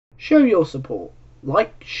Show your support.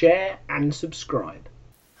 Like, share and subscribe.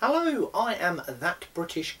 Hello, I am That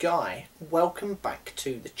British Guy. Welcome back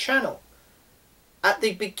to the channel. At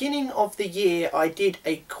the beginning of the year I did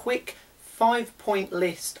a quick 5-point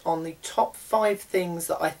list on the top 5 things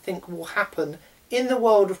that I think will happen in the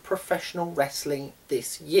world of professional wrestling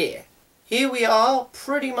this year. Here we are,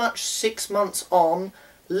 pretty much 6 months on.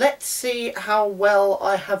 Let's see how well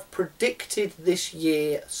I have predicted this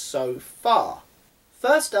year so far.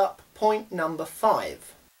 First up, point number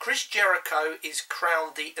 5. Chris Jericho is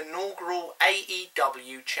crowned the inaugural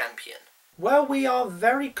AEW champion. Well, we are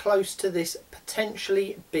very close to this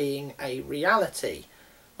potentially being a reality.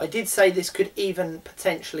 I did say this could even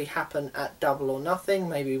potentially happen at Double or Nothing.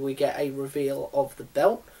 Maybe we get a reveal of the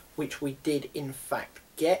belt, which we did in fact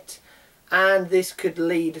get. And this could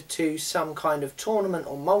lead to some kind of tournament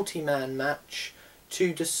or multi-man match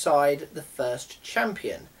to decide the first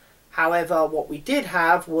champion. However, what we did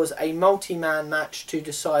have was a multi-man match to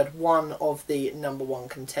decide one of the number 1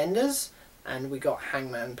 contenders, and we got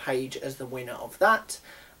Hangman Page as the winner of that.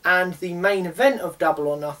 And the main event of Double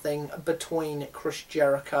or Nothing between Chris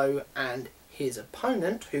Jericho and his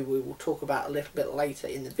opponent, who we will talk about a little bit later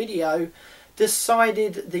in the video,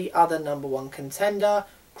 decided the other number 1 contender.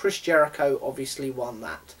 Chris Jericho obviously won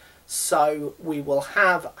that. So we will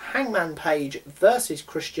have Hangman Page versus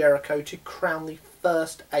Chris Jericho to crown the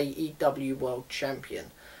first AEW World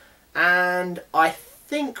Champion. And I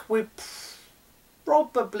think we're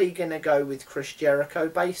probably going to go with Chris Jericho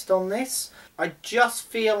based on this. I just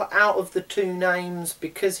feel out of the 2 names,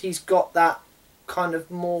 because he's got that kind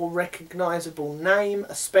of more recognisable name,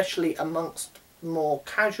 especially amongst more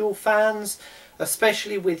casual fans,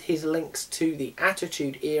 especially with his links to the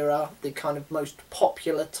Attitude Era, the kind of most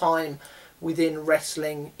popular time within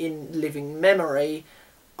wrestling in living memory.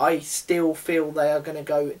 I still feel they are going to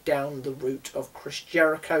go down the route of Chris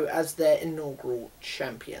Jericho as their inaugural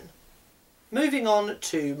champion. Moving on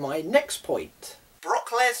to my next point. Brock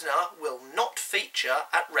Lesnar will not feature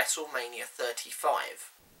at WrestleMania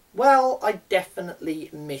 35. Well, I definitely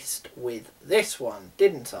missed with this one,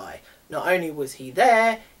 didn't I? Not only was he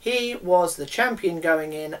there, he was the champion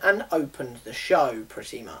going in and opened the show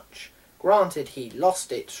pretty much. Granted, he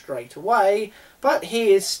lost it straight away, but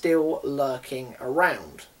he is still lurking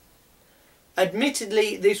around.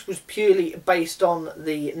 Admittedly, this was purely based on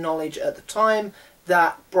the knowledge at the time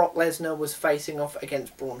that Brock Lesnar was facing off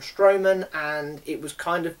against Braun Strowman, and it was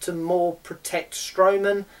kind of to more protect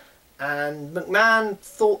Strowman. And McMahon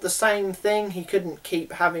thought the same thing. He couldn't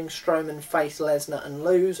keep having Strowman face Lesnar and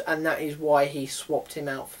lose, and that is why he swapped him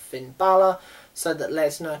out for Finn Balor, so that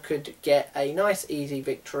Lesnar could get a nice easy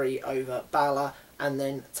victory over Balor and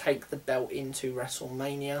then take the belt into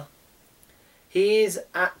WrestleMania. He is,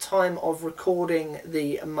 at time of recording,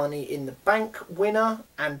 the Money in the Bank winner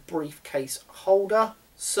and briefcase holder,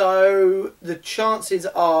 so the chances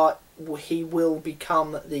are he will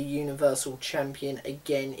become the Universal Champion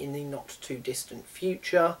again in the not too distant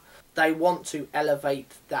future. They want to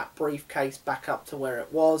elevate that briefcase back up to where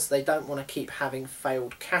it was. They don't want to keep having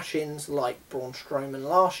failed cash-ins like Braun Strowman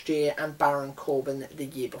last year and Baron Corbin the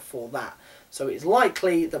year before that. So it's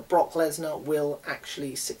likely that Brock Lesnar will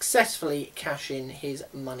actually successfully cash in his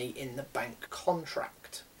Money in the Bank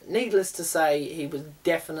contract. Needless to say, he was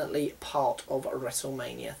definitely part of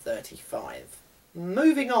WrestleMania 35.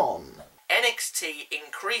 Moving on. NXT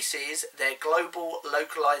increases their global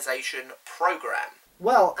localization program.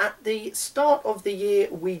 Well, at the start of the year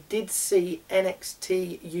we did see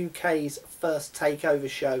NXT UK's first takeover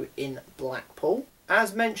show in Blackpool.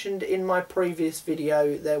 As mentioned in my previous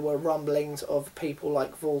video, there were rumblings of people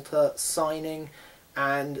like Volta signing,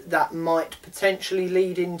 and that might potentially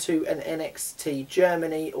lead into an NXT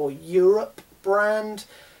Germany or Europe brand.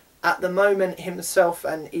 At the moment, himself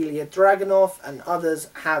and Ilya Dragunov and others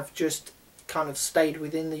have just kind of stayed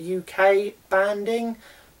within the UK banding.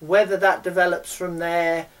 Whether that develops from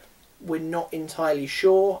there, we're not entirely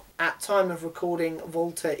sure. At time of recording,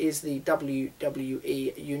 Volta is the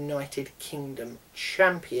WWE United Kingdom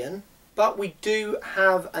champion. But we do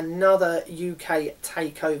have another UK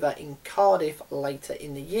takeover in Cardiff later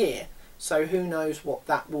in the year. So who knows what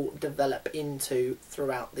that will develop into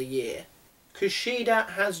throughout the year. Kushida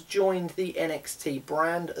has joined the NXT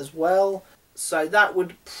brand as well, so that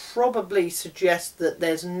would probably suggest that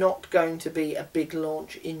there's not going to be a big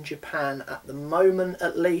launch in Japan at the moment,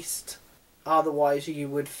 at least. Otherwise you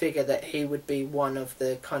would figure that he would be one of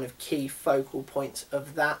the kind of key focal points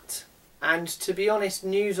of that. And to be honest,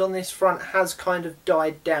 news on this front has kind of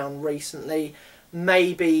died down recently.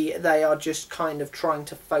 Maybe they are just kind of trying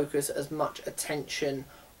to focus as much attention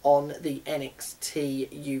on the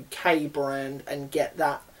NXT UK brand and get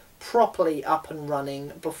that properly up and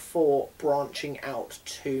running before branching out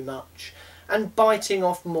too much and biting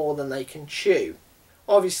off more than they can chew.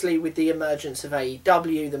 Obviously, with the emergence of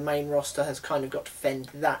AEW, the main roster has kind of got to fend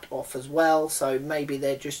that off as well, so maybe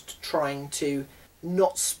they're just trying to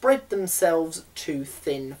not spread themselves too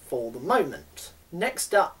thin for the moment.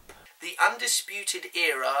 Next up, the Undisputed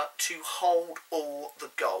Era to hold all the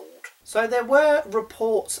gold. So there were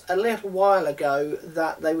reports a little while ago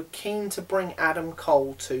that they were keen to bring Adam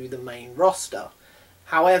Cole to the main roster.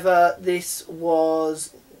 However, this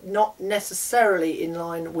was not necessarily in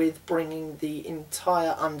line with bringing the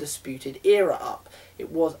entire Undisputed Era up. It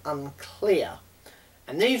was unclear.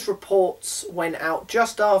 And these reports went out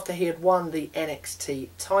just after he had won the NXT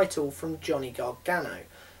title from Johnny Gargano.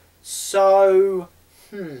 So,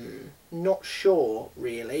 not sure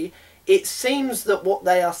really. It seems that what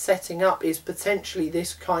they are setting up is potentially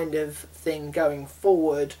this kind of thing going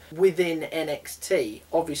forward within NXT.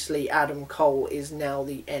 Obviously, Adam Cole is now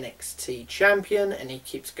the NXT champion, and he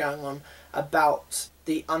keeps going on about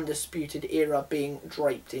the Undisputed Era being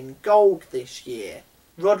draped in gold this year.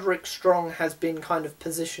 Roderick Strong has been kind of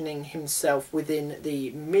positioning himself within the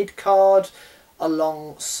mid-card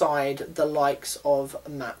alongside the likes of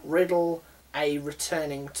Matt Riddle, a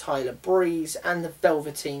returning Tyler Breeze, and the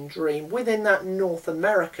Velveteen Dream within that North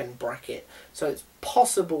American bracket. So it's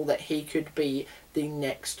possible that he could be the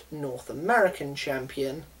next North American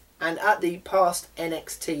champion. And at the past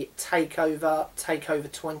NXT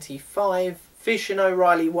TakeOver 25, Fish and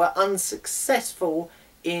O'Reilly were unsuccessful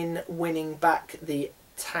in winning back the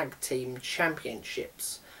tag team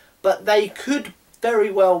championships. But they could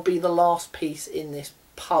very well be the last piece in this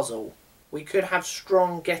puzzle. We could have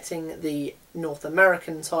Strong getting the North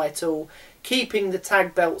American title, keeping the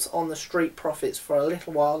tag belts on the Street Profits for a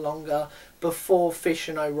little while longer before Fish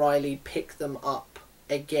and O'Reilly pick them up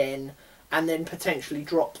again and then potentially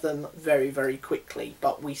drop them very, very quickly.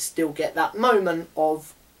 But we still get that moment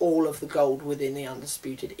of all of the gold within the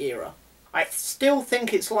Undisputed Era. I still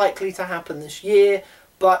think it's likely to happen this year,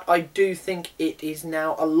 but I do think it is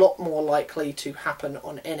now a lot more likely to happen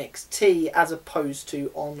on NXT as opposed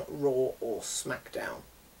to on Raw or SmackDown.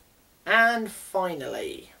 And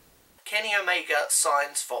finally, Kenny Omega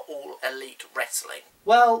signs for All Elite Wrestling.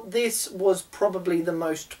 Well, this was probably the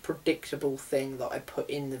most predictable thing that I put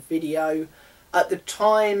in the video. At the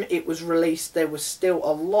time it was released, there was still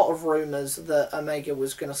a lot of rumours that Omega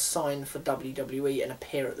was going to sign for WWE and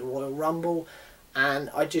appear at the Royal Rumble. And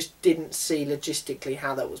I just didn't see logistically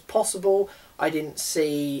how that was possible. I didn't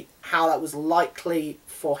see how that was likely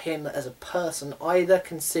for him as a person either,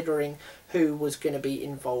 considering who was going to be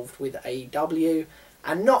involved with AEW.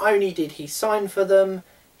 And not only did he sign for them,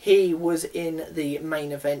 he was in the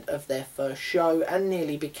main event of their first show and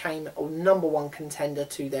nearly became a #1 contender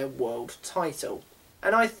to their world title.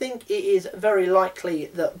 And I think it is very likely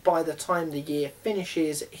that by the time the year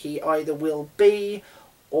finishes, he either will be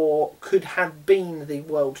or could have been the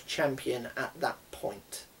world champion at that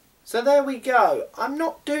point. So there we go. I'm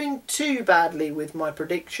not doing too badly with my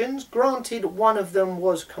predictions. Granted, one of them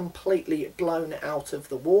was completely blown out of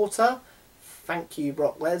the water. Thank you,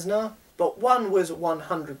 Brock Lesnar. But one was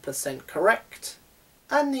 100% correct.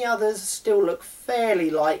 And the others still look fairly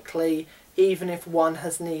likely, even if one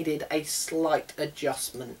has needed a slight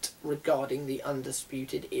adjustment regarding the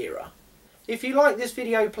Undisputed Era. If you like this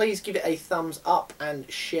video, please give it a thumbs up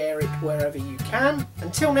and share it wherever you can.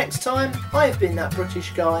 Until next time, I have been That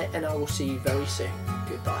British Guy, and I will see you very soon.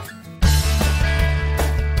 Goodbye.